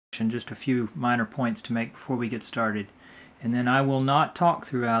Just a few minor points to make before we get started. And then I will not talk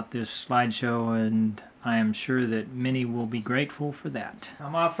throughout this slideshow, and I am sure that many will be grateful for that. Now,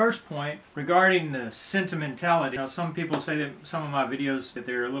 my first point regarding the sentimentality. Some people say that some of my videos that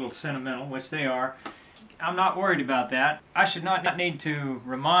they're a little sentimental, which they are. I'm not worried about that. I should not need to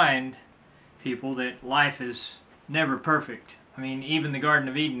remind people that life is never perfect. I mean, even the Garden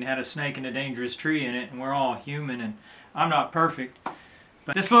of Eden had a snake and a dangerous tree in it, and we're all human, and I'm not perfect.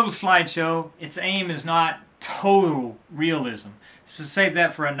 But this little slideshow, its aim is not total realism. So save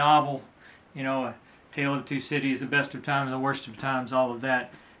that for a novel, A Tale of Two Cities, The Best of Times, The Worst of Times, all of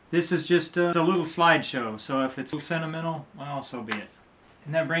that. This is just a little slideshow, so if it's a little sentimental, well, so be it.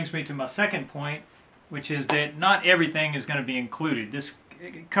 And that brings me to my second point, which is that not everything is going to be included. This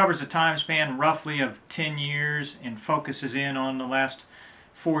covers a time span roughly of 10 years and focuses in on the last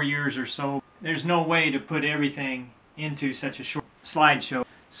 4 years or so. There's no way to put everything into such a short slideshow,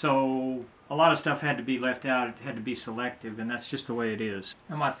 so a lot of stuff had to be left out. It had to be selective, and that's just the way it is.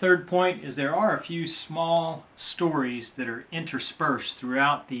 And my third point is there are a few small stories that are interspersed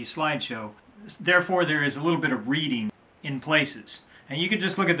throughout the slideshow. Therefore, there is a little bit of reading in places. And you can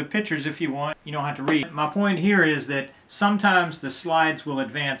just look at the pictures if you want. You don't have to read. My point here is that sometimes the slides will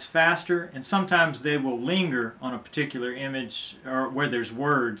advance faster, and sometimes they will linger on a particular image or where there's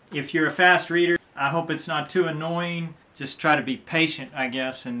words. If you're a fast reader, I hope it's not too annoying. Just try to be patient, I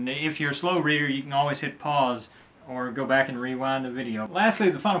guess. And if you're a slow reader, you can always hit pause or go back and rewind the video. Lastly,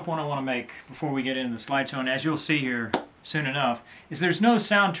 the final point I want to make before we get into the slideshow, and as you'll see here soon enough, is there's no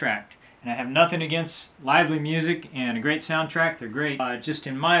soundtrack. And I have nothing against lively music and a great soundtrack. They're great. Just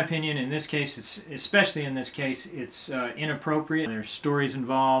in my opinion, in this case, especially in this case, it's inappropriate. There's stories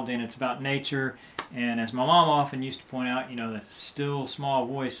involved, and it's about nature. And as my mom often used to point out, the still small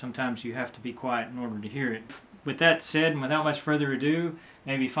voice, sometimes you have to be quiet in order to hear it. With that said, and without much further ado,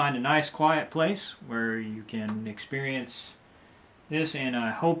 maybe find a nice quiet place where you can experience this, and I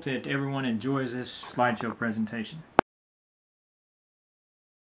hope that everyone enjoys this slideshow presentation.